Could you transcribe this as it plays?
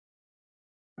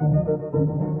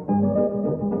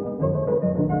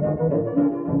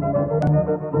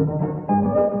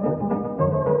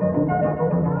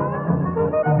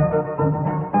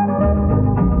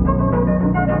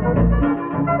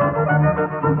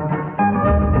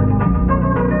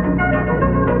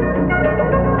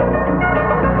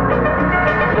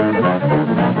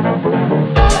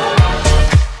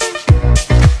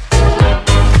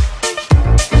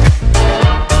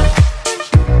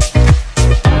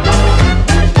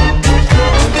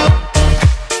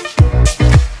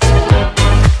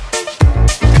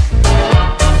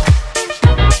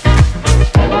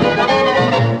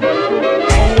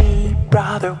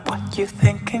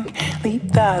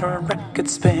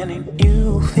Spinning,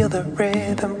 you feel the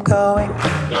rhythm going.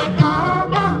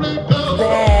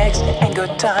 Legs ain't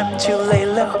got time to lay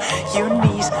low. Your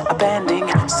knees are bending,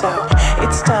 so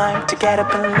it's time to get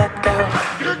up and let go.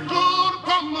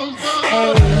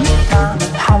 Hey, mama,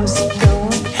 how's it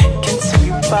going? Can see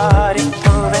your body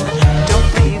moving. Don't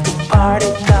leave the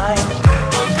party dying.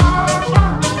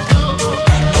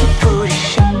 Keep booty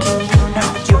shaking, you know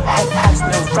your head has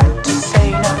no right to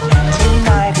say no.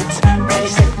 Tonight it's ready,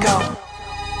 set, go.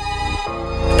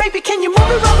 Baby, can you move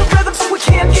around the rhythm so we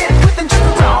can get with and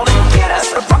jump around and get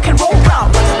us a rock and roll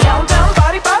round? Let's count down,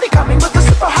 body, body, coming with the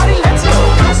super hottie. Let's go,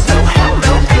 real slow, hell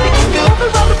no. Baby, can you move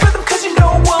around the rhythm? Cause you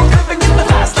know I'm living in the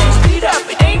fast lane. Speed up,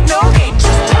 it ain't no game.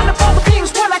 Just turn up all the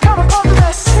beams when I come upon the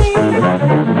last scene.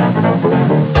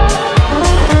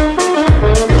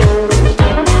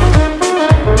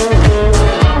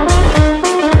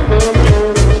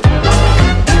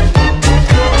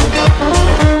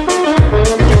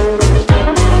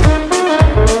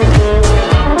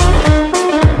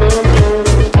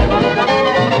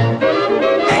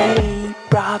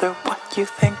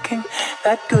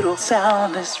 That good old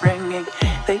sound is ringing.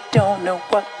 They don't know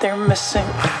what they're missing.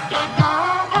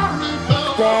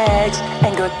 Legs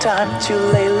ain't got time to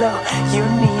lay low. Your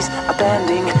knees are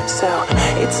bending, so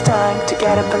it's time to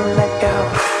get up and let go.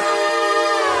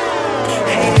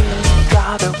 Hey,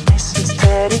 brother, listen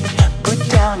steady. Put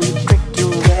down your drink,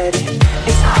 you're ready.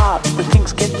 It's hot when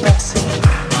things get messy.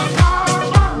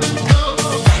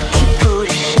 Keep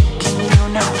booty shaking, you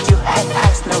know your head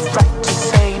has no right to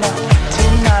say no.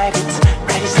 Tonight it's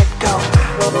ready, set, go.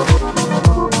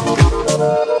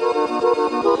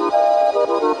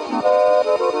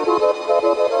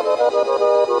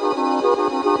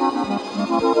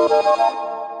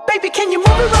 Baby, can you move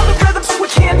around the rhythm so we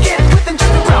can get with and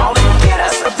jump around and get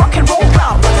us a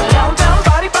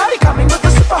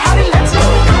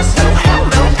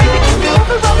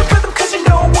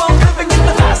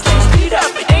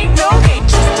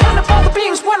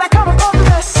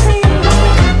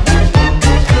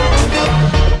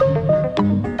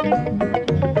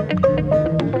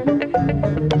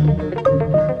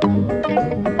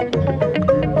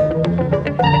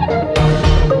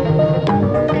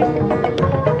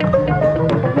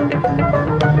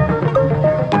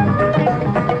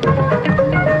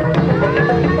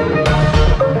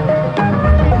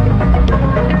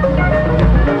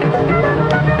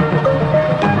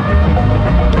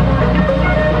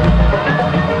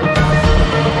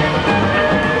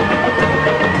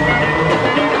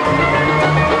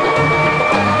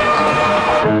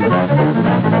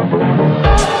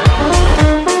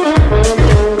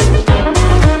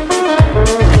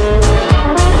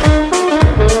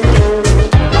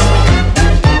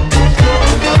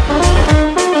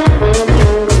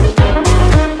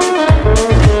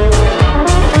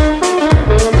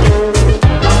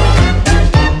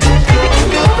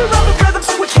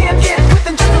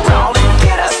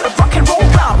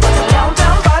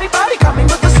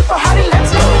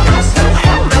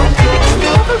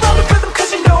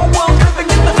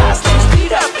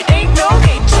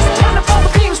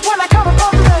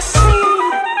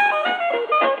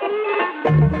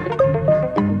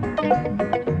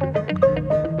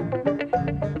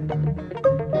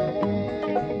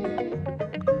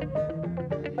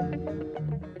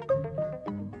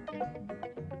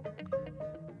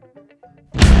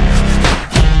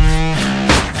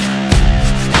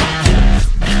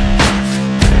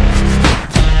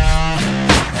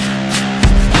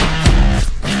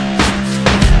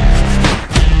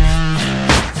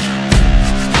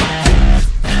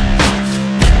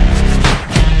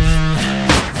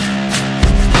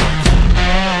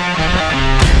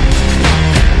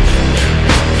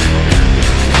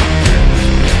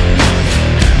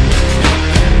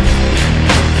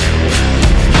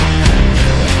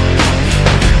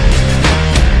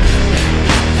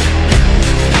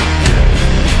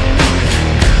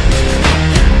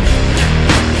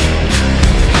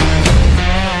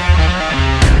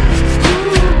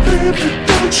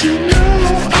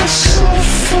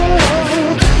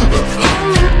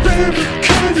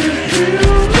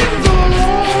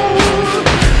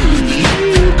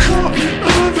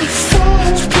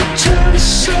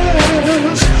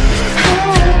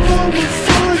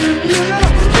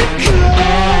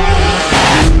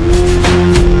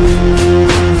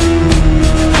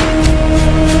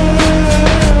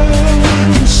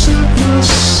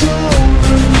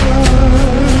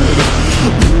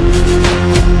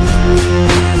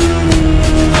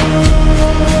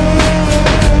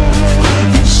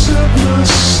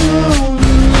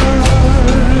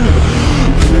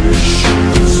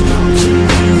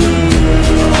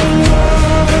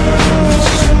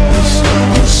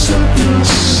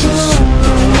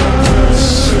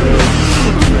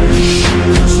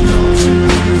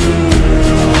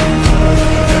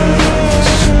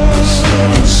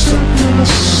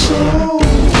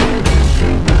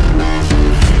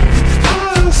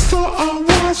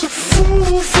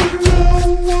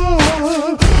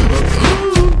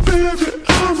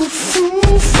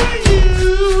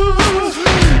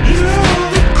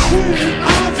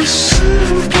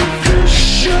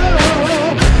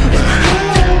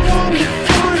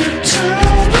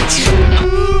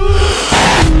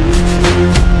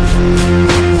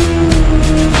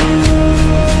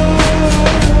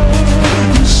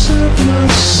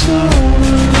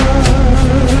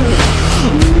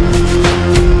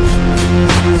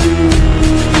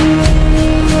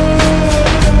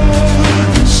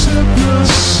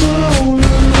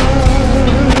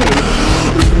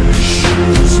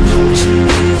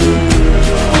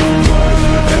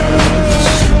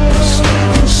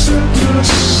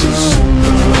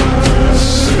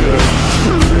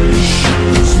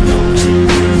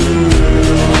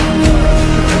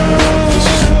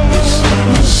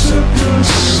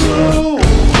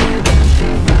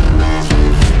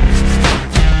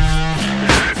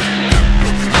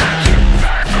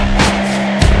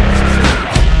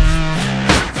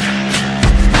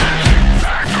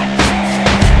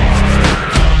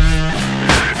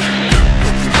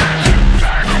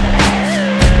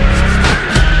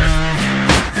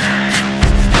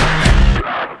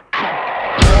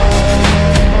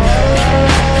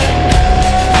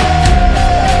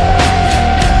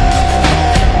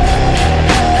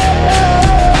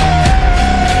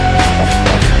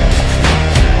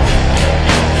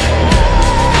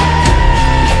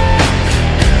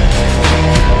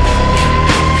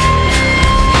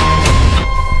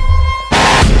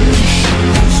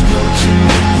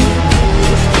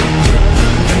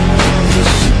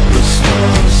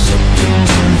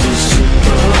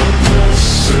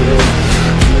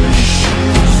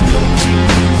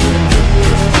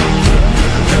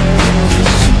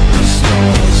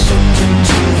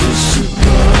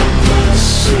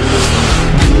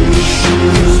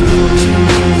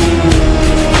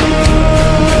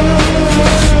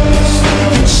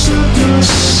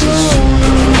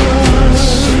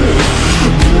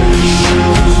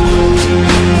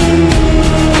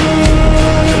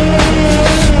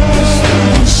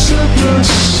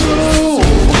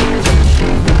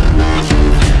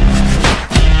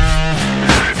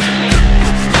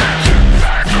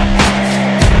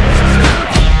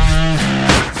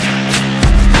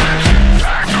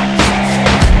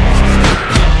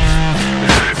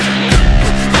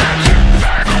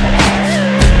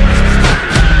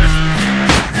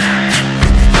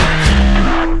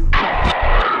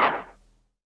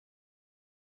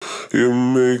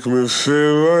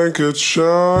feel like a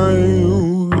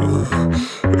child.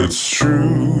 It's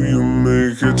true, you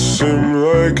make it seem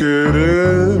like it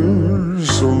is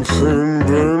something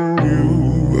brand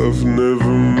new I've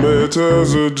never met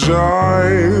as a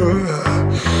child.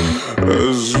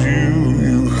 As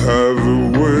you have a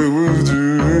way with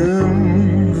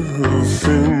doing the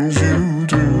things you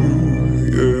do,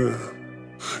 yeah.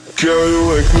 Girl, you're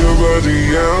like nobody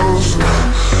else.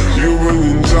 You're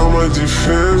bringing down my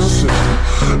defenses.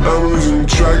 I'm losing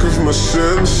track of my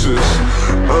senses.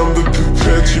 I'm the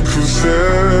puppet you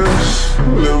possess.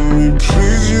 Let me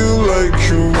please you like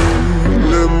you would.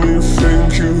 Let me thank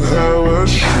you how I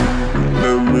should.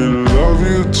 Let me love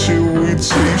you till we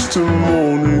taste the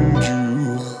morning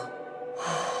dew.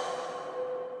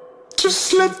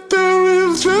 Just let the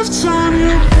real drift on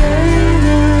you,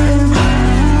 baby.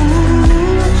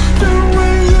 The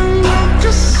way you look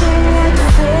is so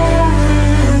euphoric.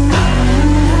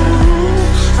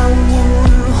 I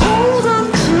wanna hold on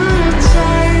to you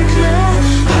tightly,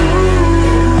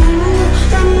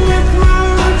 and let my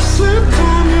lips slip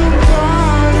on your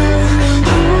body.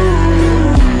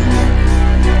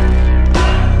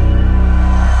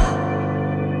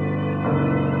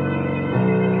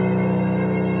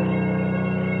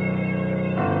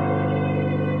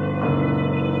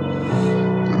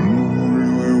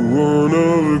 One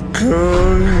of a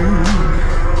kind,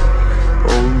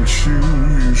 aren't you?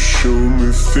 You show me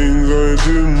things I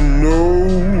didn't know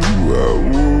I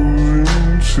was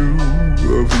into.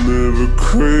 I've never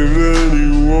craved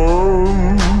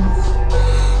anyone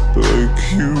like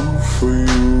you. For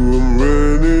you, I'm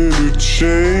ready to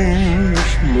change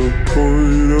my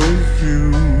point of view,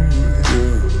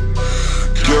 yeah.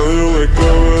 Girl, you're like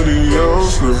nobody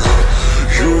else now.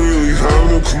 You really have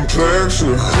no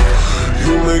complexion.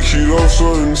 You make it all so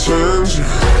intense.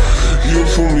 You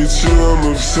pull me till I'm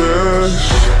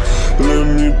obsessed. Let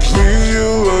me please you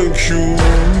like you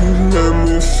would. Let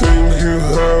me thank you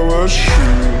how I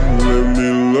should. Let me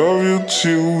love you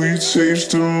till we taste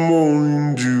the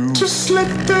morning dew. Just let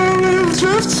the real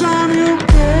drift on you,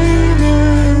 baby.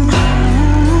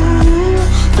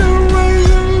 The way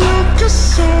you look is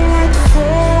so right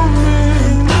for me.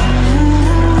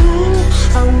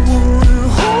 I wanna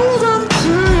hold on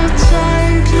to you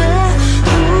tightly,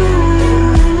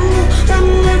 and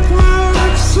let my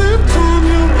lips slip on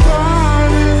your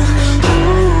body.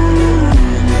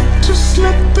 Just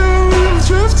let the real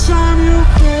drift on you,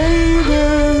 baby.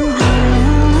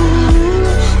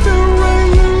 The way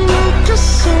you look is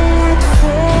so right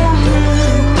for me.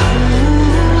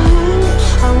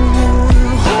 I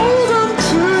wanna hold on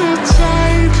to you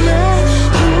tightly,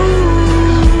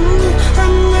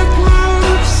 and let my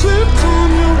lips slip on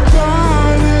your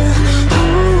body.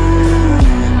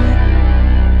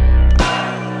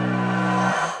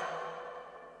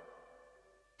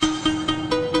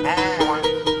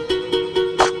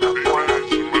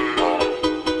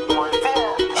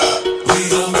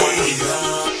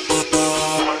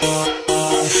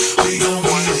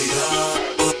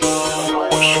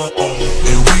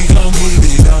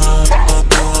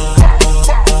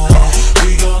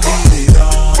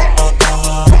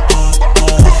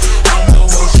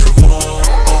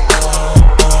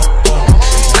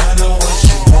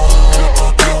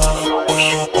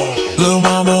 Lil'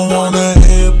 mama wanna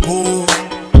head pull,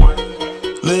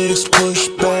 legs push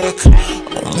back,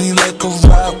 only like a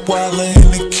Rottweiler in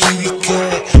a kitty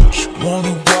cat. She want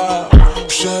it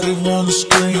wild, shot it on the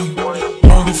screen,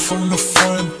 want it from the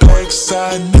front, back,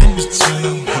 side, and in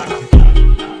between.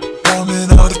 Want it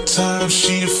all the time,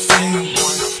 she a fiend.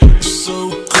 It's so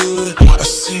good, I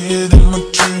see it in my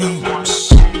dreams.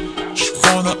 She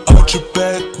wanna arch her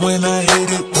back when I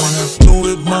hit it. When I do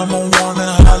it, mama wanna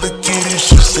holler, get it.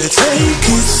 She said, take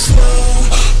it slow,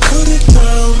 put it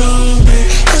down on me.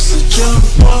 Let's jump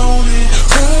on it,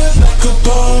 ride like a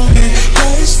pony.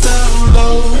 Lace down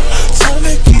low, time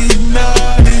to get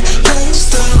naughty. Lace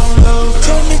down low,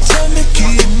 time to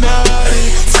get naughty.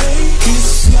 Take it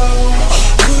slow,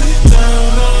 put it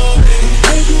down on me.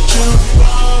 Baby, jump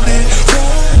on it,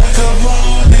 ride like I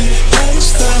want it.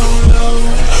 Lace down low,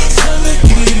 time to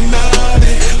get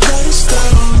naughty. Lace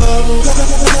down low,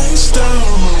 lace down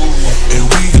low, and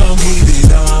we gon' get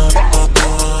it on.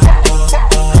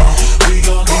 We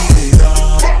gon' get it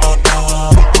on.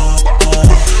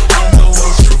 I know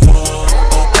what you want.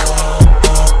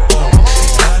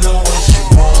 I know what you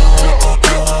want.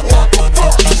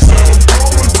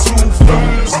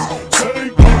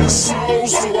 Take it slow,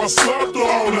 so I slapped her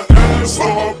on the ass,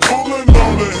 started pulling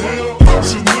on the hip.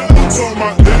 She lives on my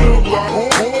hip like, oh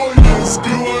boy, it's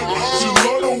good. She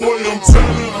love the way I'm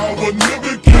telling how a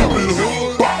nigga keep it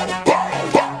hood.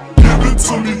 Give it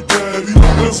to me, daddy,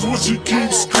 that's what you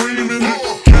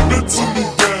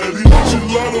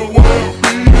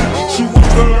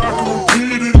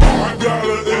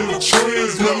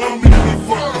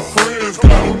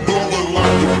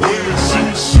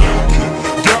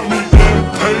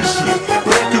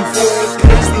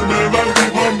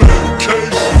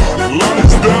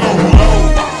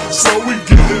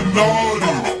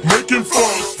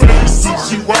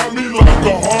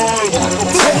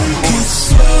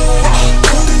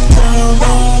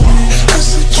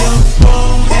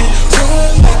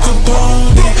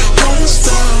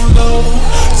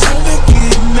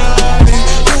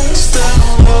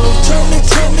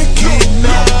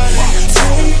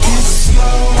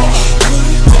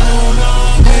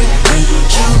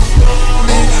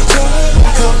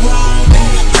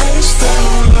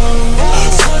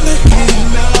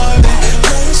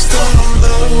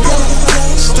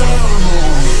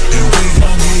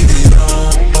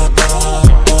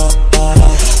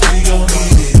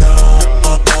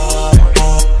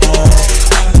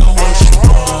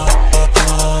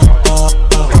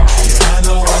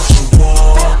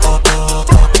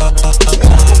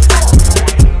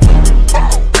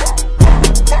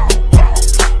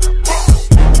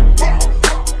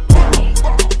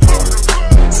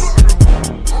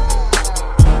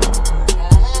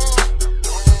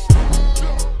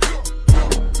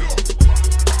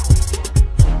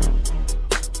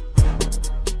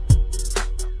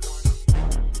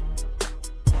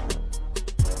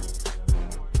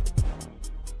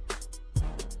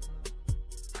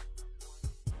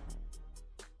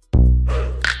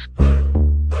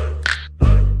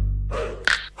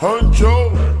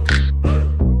Haikyuu,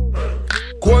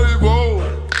 Quavo,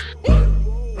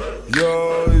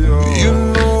 yeah. You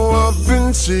know I've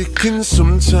been taking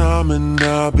some time and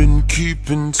I've been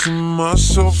keeping to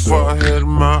myself. I had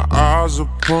my eyes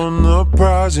upon the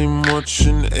prize, ain't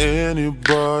watching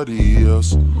anybody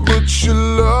else. But your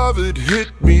love, it hit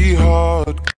me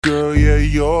hard, girl, yeah,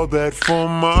 you're bad for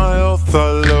my health. I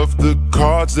love the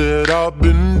cards that I've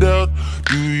been dealt.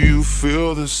 Do you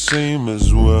feel the same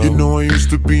as well? You know I used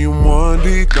to be in one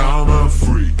deep, now I'm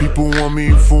free. People want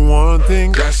me for one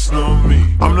thing, that's not me.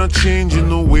 I'm not changing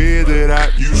the way that I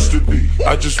used to be.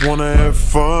 I just wanna have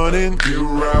fun and get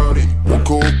rowdy. One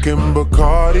Coke and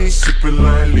Bacardi, sipping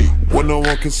lightly. When I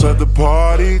walk inside the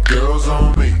party, girls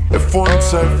on me.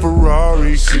 F1 type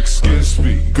Ferrari, 6 gear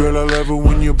speed. Girl, I love it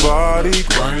when your body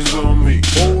grinds on me.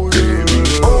 Oh, baby,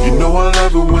 you know I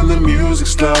love it when the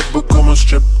music's loud, but come on,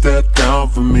 strip that down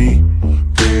for me,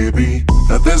 baby.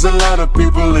 Now there's a lot of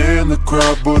people in the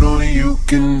crowd, but only you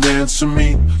can dance to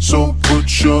me. So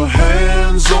put your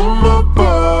hands on my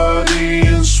body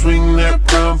and swing that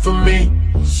crown for me,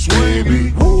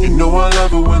 baby. You know I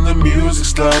love it when the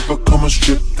music's loud, but come on,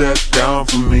 strip that down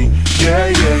for me. Yeah,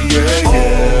 yeah, yeah,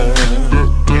 yeah.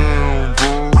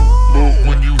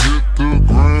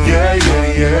 Yeah, yeah,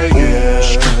 yeah, yeah.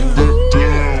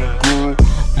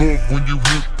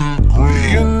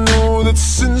 You know that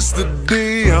since the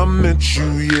day I met you,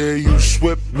 yeah, you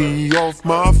swept me off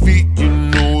my feet. You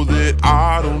know that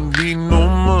I don't need no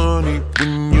money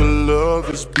when your love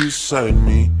is beside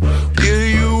me. Yeah,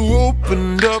 you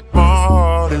opened up my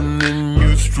heart and then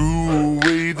you threw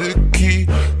away the key.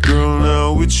 Girl,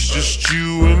 now it's just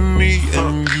you and me,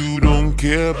 and you don't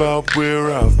care about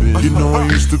where I've been. You know I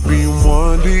used to be in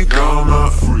one deep, now I'm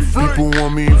not free. People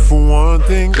want me for one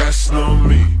thing, that's not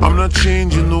me. I'm not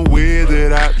changing the way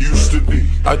that I used to be.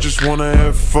 I just wanna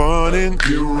have fun and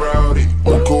get rowdy.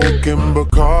 One Coke and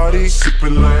Bacardi,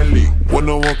 sipping lightly. When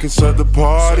I walk inside the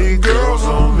party, girls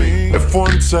on me.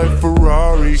 F1 type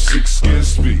Ferrari, 6 gear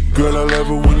speed. Girl, I love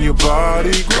it when your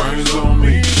body grinds on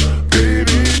me,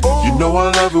 baby. You know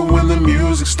I love it when the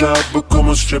music's loud, but come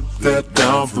on, strip that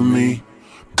down for me,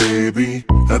 baby.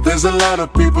 Now there's a lot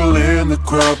of people in the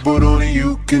crowd, but only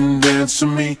you can dance to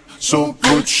me. So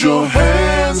put your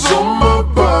hands on my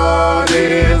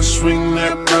body and swing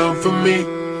that round for me,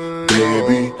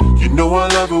 baby. You know I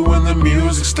love it when the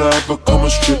music's loud, but come on,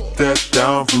 strip that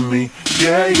down for me.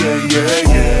 Yeah, yeah, yeah,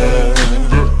 yeah.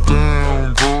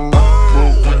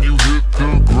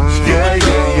 Yeah,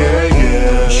 yeah, yeah, yeah.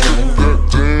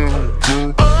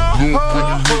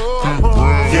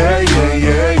 Yeah, yeah,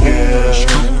 yeah, yeah.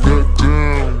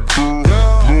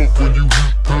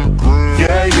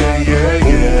 Yeah, yeah, yeah,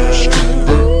 yeah.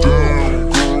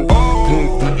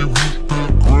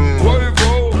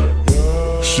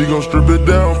 She gon' strip it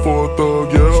down for a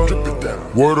thug, yeah.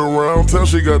 Word around town,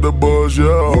 she got the buzz,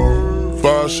 yeah.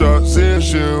 5 shots in,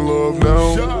 she in love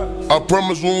now. I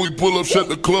promise when we pull up, shut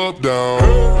the club down.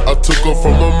 I took her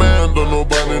from a man, don't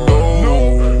nobody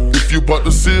know. If you bought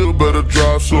the seal, better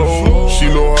drive slow. She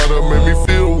know how to make me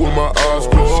feel with my eyes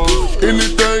closed.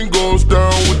 Anything goes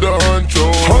down with the honcho.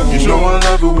 You know I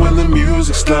love it when the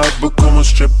music's loud, but come on,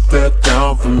 strip that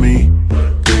down for me,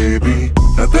 baby.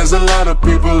 Now there's a lot of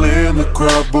people in the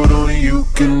crowd, but only you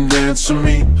can dance to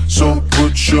me. So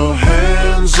put your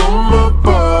hands on my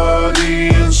body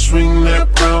and swing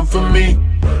that crown for me,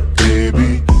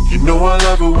 baby. You know I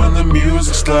love it when the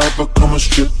music's loud, but come on,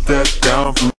 strip that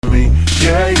down for me.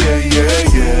 Yeah, yeah, yeah,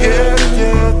 yeah. Yeah,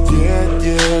 yeah, yeah,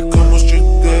 yeah. Come on, strip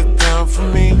that down for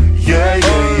me. Yeah,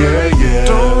 yeah, yeah, yeah.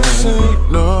 Don't say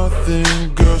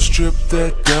nothing, girl, strip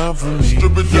that down for me.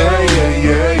 Strip it down. Yeah, yeah,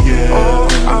 yeah, yeah. All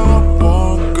I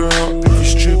want, girl, if you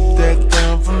strip that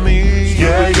down for me.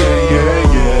 Yeah, yeah,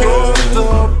 yeah, yeah. You're the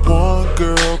one,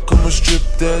 girl, come on, strip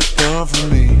that down for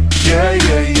me. Yeah,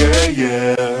 yeah, yeah,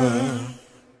 yeah.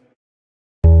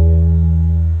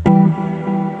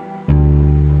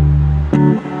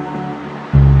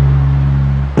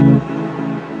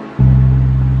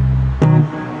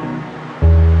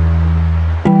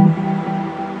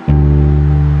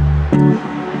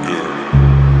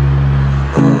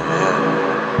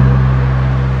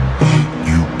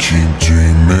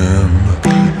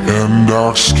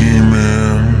 Dark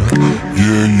scheming,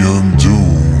 yeah, you do.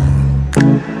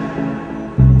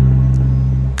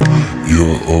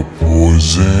 You're a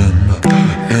poison,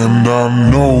 and I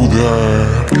know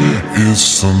that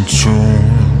it's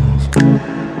untuned.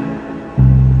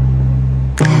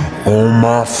 All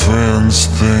my friends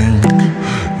think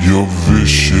you're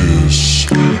vicious,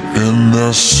 and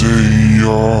they say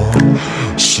you're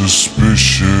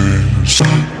suspicious.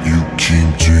 You keep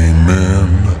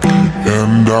dreaming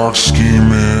and dark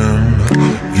scheming.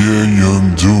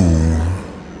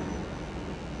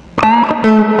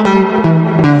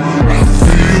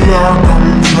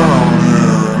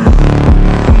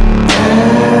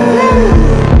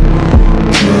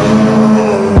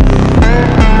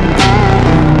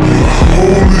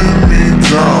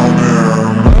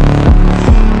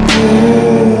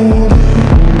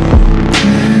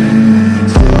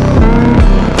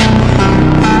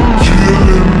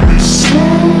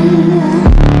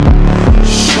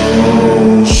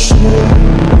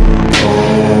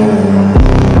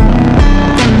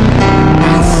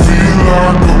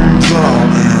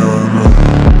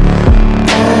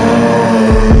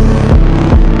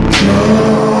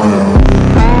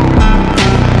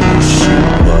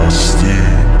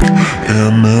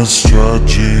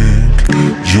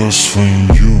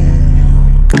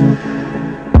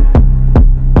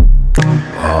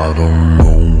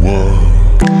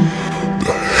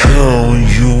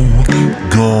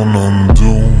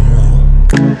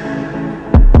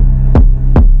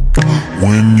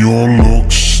 When your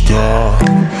looks start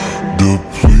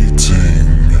depleting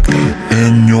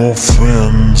and your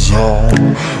friends all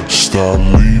start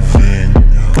leaving,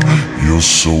 you're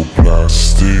so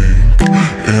plastic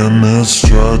and it's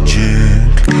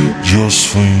tragic just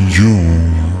for you.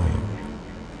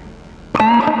 I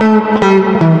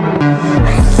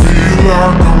feel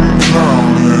like I'm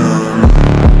drowning.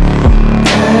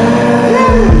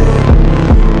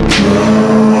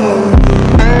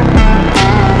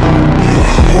 You're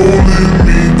holding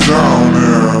me down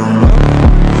and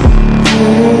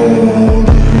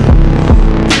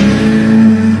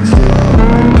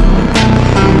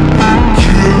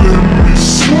killing me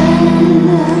slow,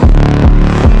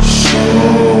 so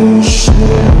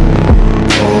slow.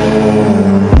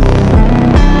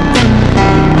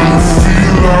 I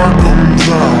feel like I'm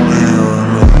drowning.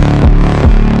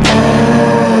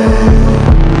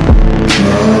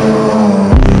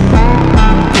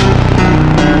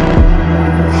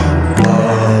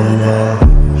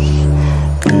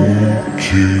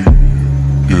 Okay,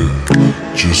 yeah.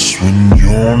 Just when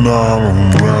you're not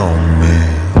around me,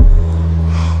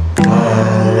 my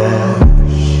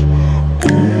life's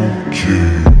okay.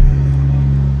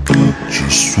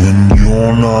 Just when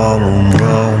you're not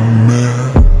around me,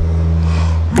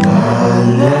 my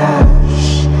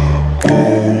life's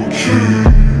okay.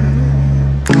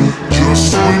 Just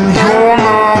when you're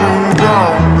not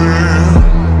around me,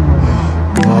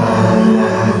 my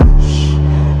life's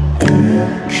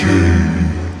okay.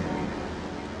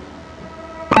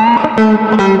 I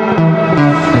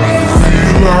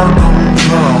feel like I'm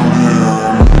drowning.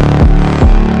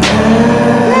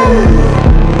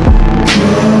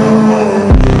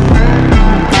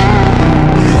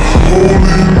 You're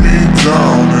holding me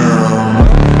down and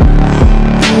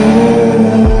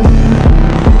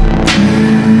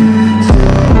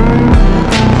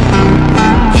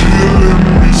killing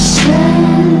me slow,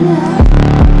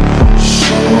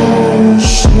 so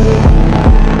slow.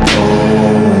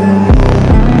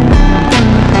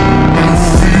 I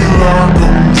feel like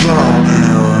I'm drowning.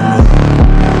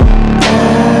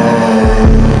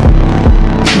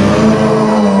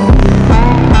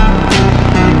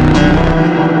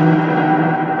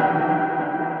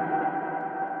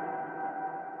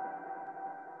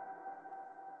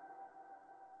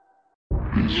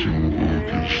 It's your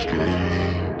orchestra.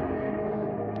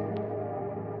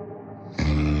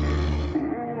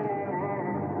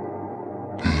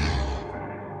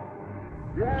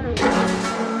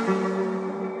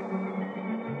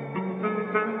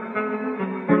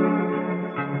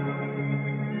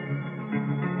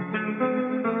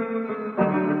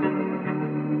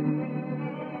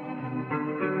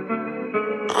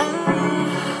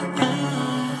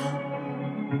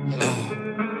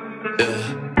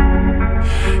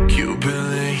 Cuban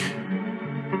link,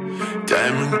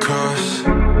 diamond cross.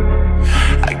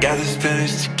 I got a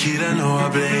Spanish tequila, no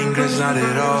habla English, not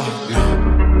at all, no.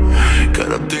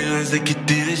 Cut up the lines like you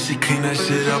did it, she clean that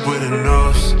shit up with her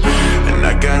nose. And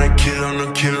I got a kill on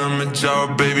the kill on my jaw,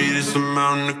 baby, this a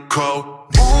mountain of cold.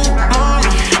 Ooh, mommy,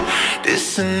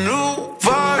 this a new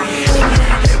body.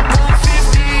 Hit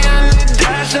 150 on the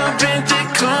dash, I'm bent the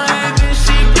corner, then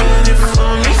she bent it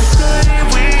for me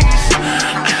sideways.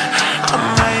 I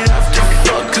might have to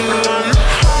fuck her on the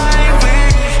highway,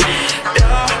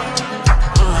 yeah.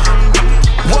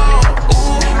 Whoa,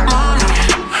 ooh, mommy,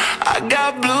 I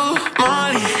got blue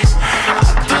money. I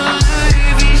put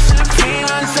𝚑𝚘𝚘𝚔𝚑𝚗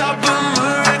on top of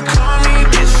Murakami,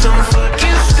 bitch, I'm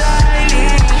fucking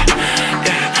styling,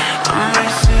 yeah. I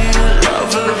might say I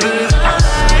love her, but I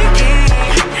like it,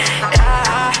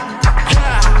 yeah,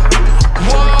 yeah.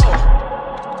 Whoa.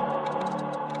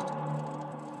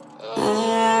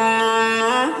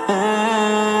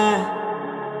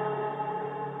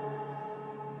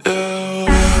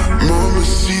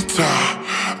 Mamacita,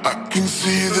 I can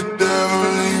see the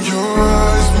devil in your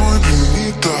eyes, muy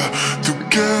bonita. Tú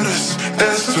quieres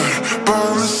estar by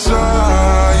my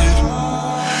side.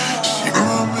 She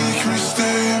might make me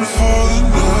stay for the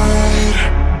night,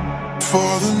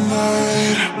 for the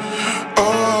night.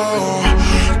 Oh,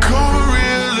 come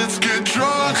real, let's get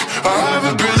drunk. I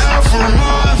haven't been out for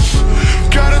months.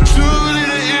 Got a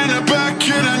 2-liter in the back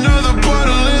and another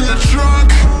bottle in the trunk.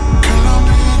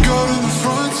 Colombian gold in the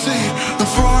front seat. The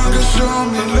foreign girl show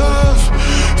me love,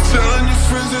 telling your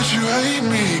friends that you hate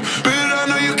me, but I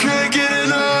know you can't get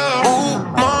enough. Ooh,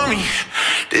 mommy,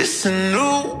 this a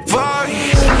new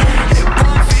body. Hit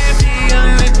 150 on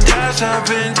the dash, I've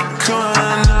been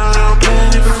declining. Now I'm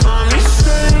bending for me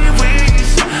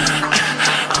sideways.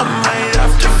 I might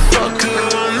have to fuck her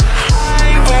on the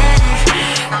highway,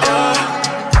 yeah,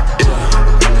 yeah.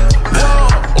 Whoa,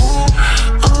 ooh,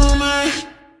 oh man,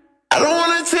 I don't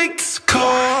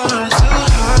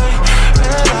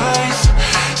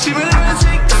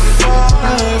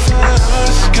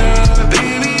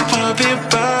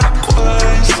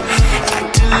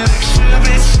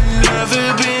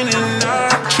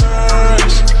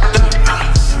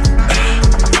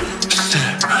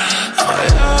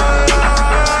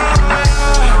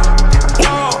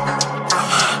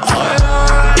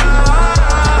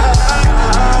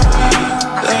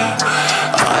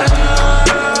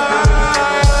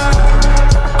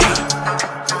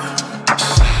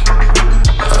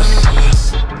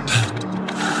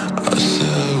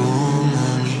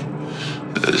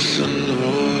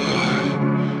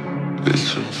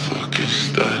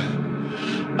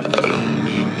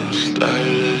like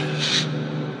this.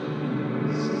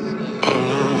 All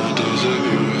of the days I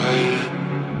be right.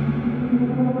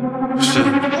 Shit.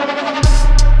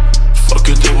 Fuck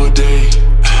a double day.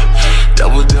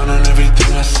 Double down on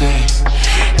everything I say.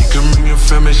 You can bring your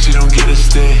family, she don't get a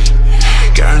stay.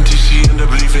 Guarantee she end up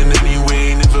leaving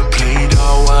anyway. Never played,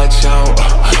 I'll watch out.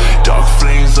 Dark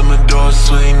flames on the door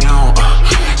swing out.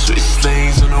 Switch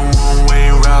lanes on a one-way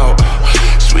route.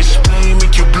 Switch lane,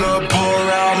 make your blood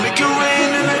pour out. Make it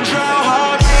rain in the drought.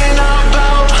 Hard rain out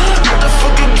loud.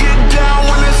 Motherfucker get down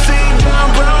when they say down.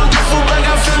 Brown duffel bag,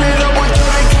 I fill it up with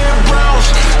 30K browns.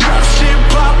 Drop shit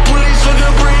pop, police look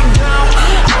to break down.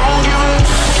 I don't give a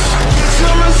bitch,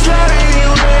 I'm a slide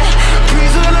anyway.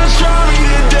 Please understand me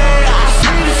today. I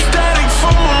see the static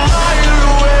from a mile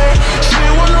away. She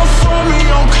wanna for me,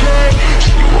 okay.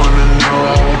 She wanna know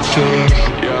how it tastes,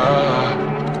 yeah.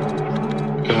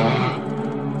 Yeah.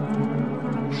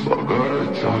 Fuck all the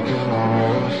talking, I'm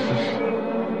restless.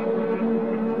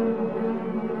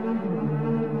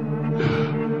 Yeah.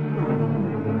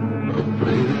 I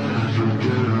pray that you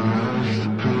get a rest.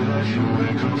 Pray that you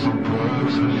wake up for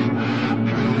breakfast.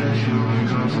 Pray that you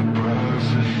wake up for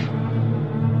breakfast.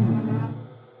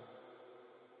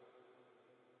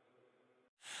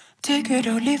 Take it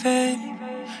or leave it,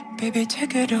 baby,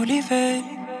 take it or leave it.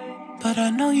 But I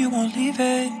know you won't leave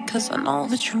it, cause I know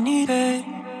that you need it.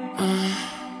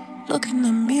 Look in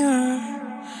the mirror,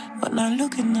 when I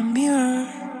look in the mirror,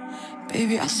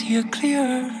 baby, I see it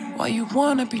clear, why you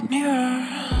wanna be near.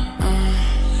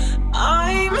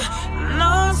 I'm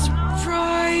not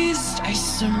surprised, I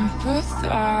sympathize.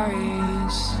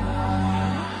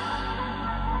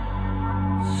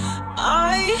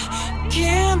 I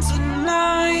can't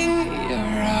deny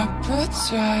your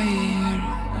appetite.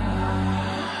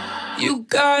 You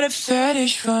got a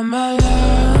fetish for my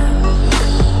love.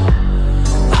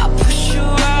 I push you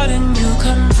out and you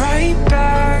come right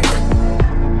back.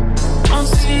 Don't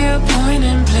see a point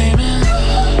in blaming.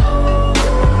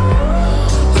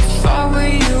 If I were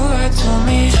you, I'd tell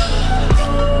me.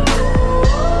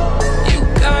 You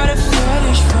got a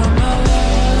fetish for my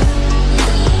love.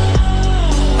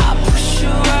 I push you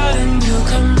out and you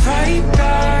come right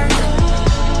back.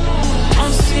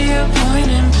 Don't see a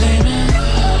point in blaming.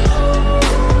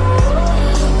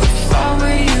 If I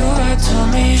were you, I'd tell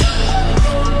me.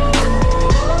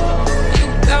 You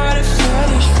got a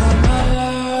fetish for my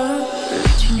love.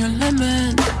 Reaching your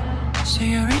limit, say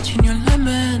you're reaching your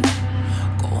limit.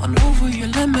 Going over your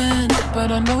limit, but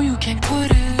I know you can't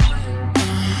quit it.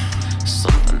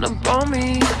 Something about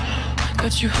me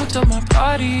got you hooked on my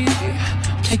body.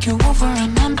 Take you over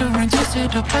and under and twist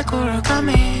it up like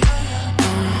origami.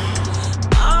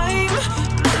 I'm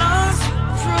not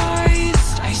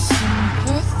surprised, I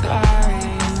sympathize.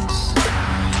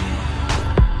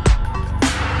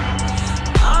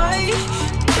 I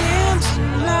can't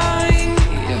deny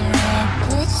your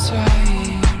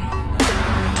appetite.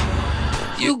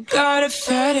 You got a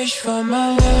fetish for my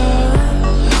love.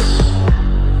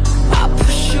 I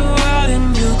push you out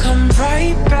and you come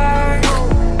right back.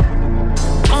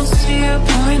 Don't see a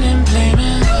point in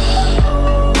blaming.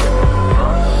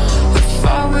 If I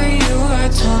were you,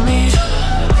 I'd tell me.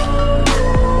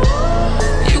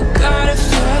 You got a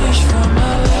fetish for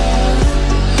my love.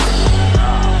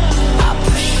 I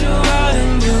push you out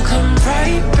and you come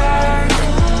right back.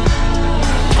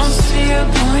 Don't see a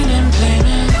point in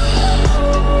blaming.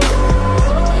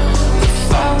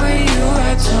 If I were you,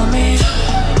 I'd tell me.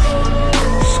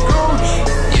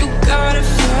 You got a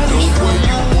fetish for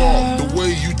my love. The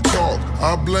way you talk, I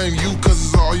blame you cause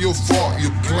it's all your fault.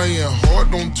 You're playing hard,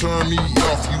 don't turn me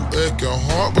off. You acting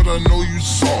hard, but I know you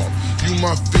soft. You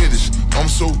my fetish, I'm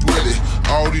so ready.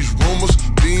 All these rumors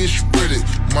being spreaded.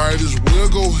 Might as well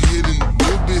go ahead and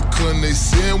do it, cause they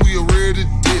saying we already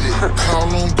did it. Call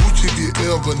on Gucci, get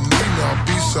ever need. I'll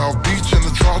be South Beach in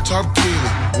the drop top bikini.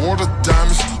 Water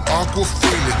diamonds,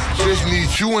 aquafina. Just need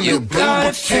you in You that blue got a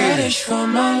bikini. fetish for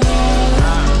my love.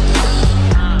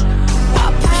 I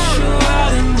push you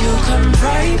out and you come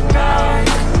right back.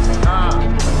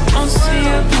 Don't see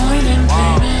a point in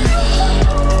blaming.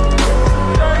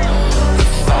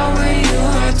 If I were you,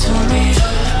 I'd tell me.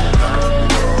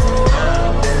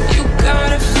 You got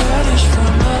a fetish for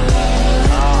my love.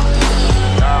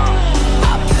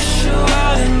 I push you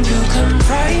out and you come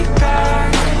right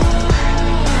back.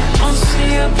 Don't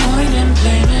see a point in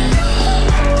blaming.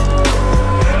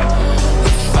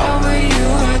 If I were you,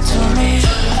 I'd tell me.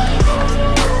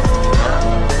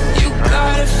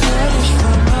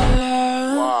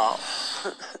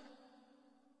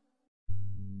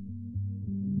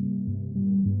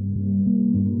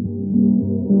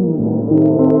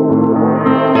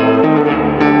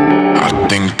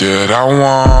 that I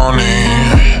want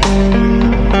it.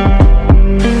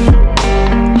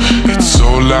 It's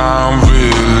all I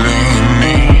really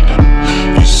need.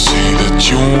 You see that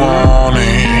you want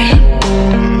it.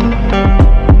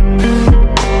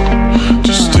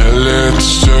 Just tell it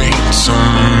straight to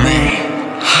me.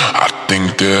 I think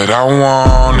that I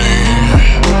want it.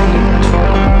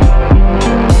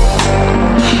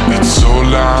 It's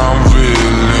all I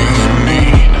really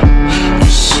need. You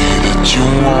see that you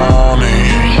want it.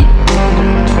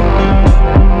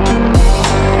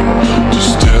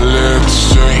 Just tell it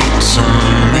straight to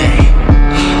me.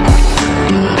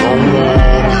 I want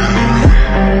it.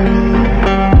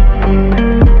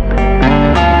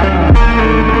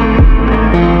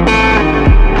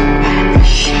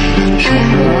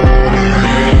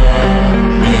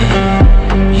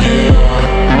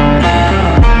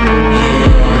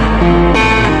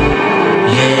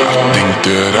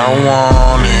 That I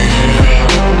want it.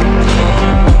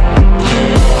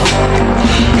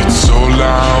 It's all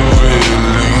I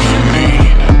really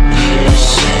need. You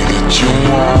see that you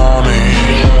want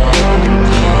it.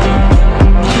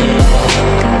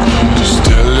 Just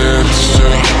tell it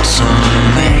straight to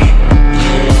me.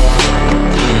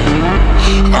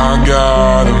 I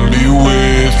gotta be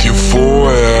with you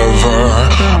forever.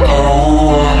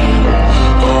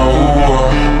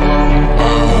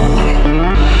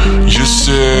 You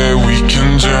said we can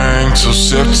drink till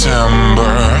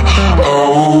September.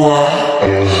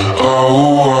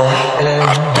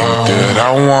 I think that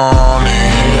I want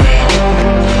it.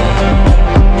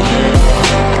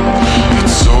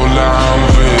 It's all I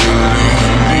really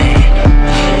need.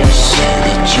 You say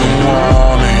that you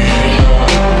want it.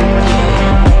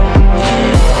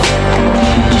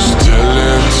 Just tell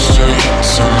it straight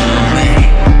to me.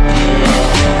 I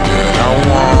think that I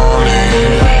want it.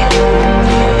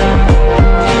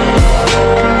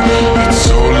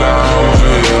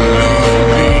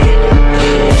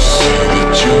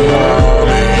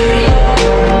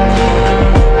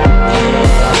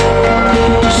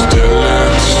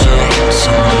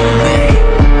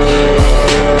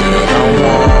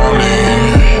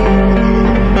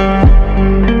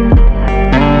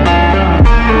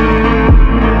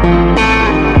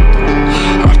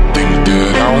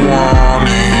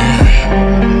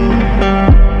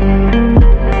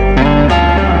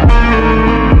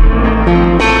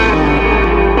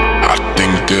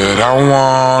 I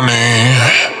want it.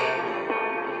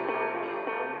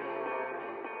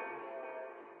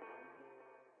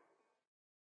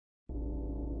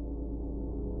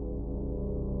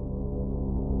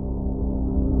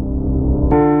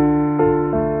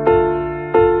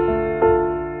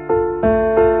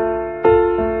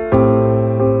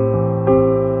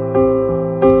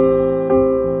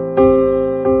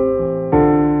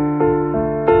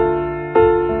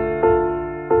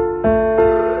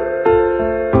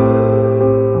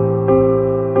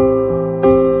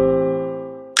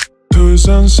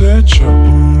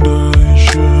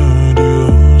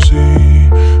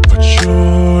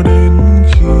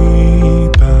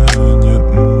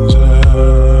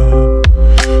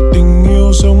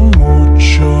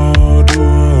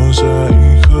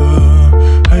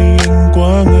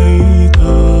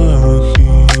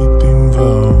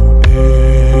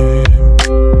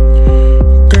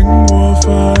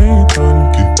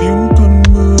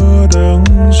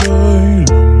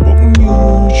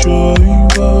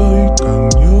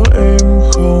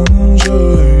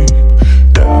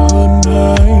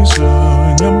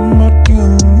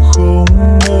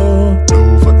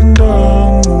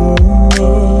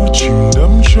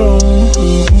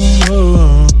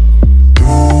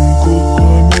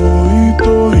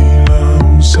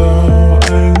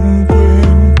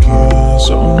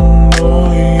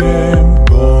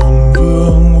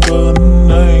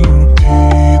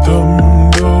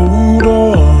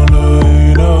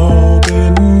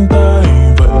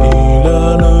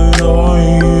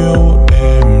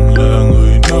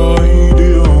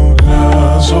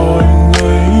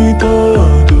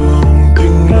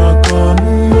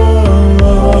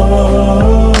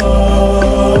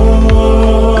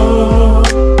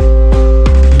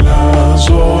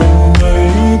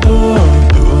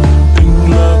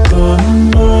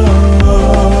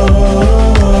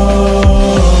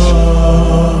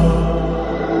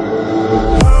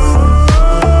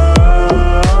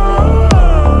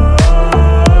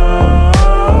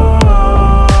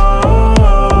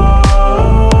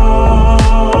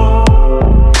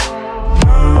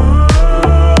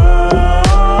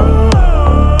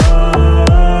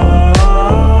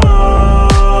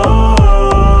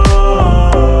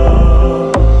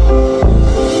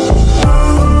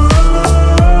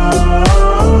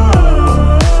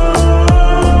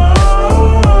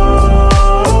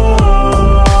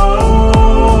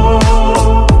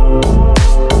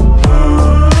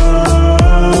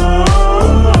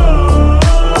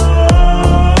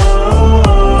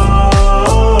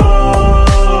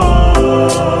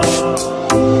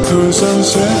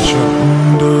 sunset show.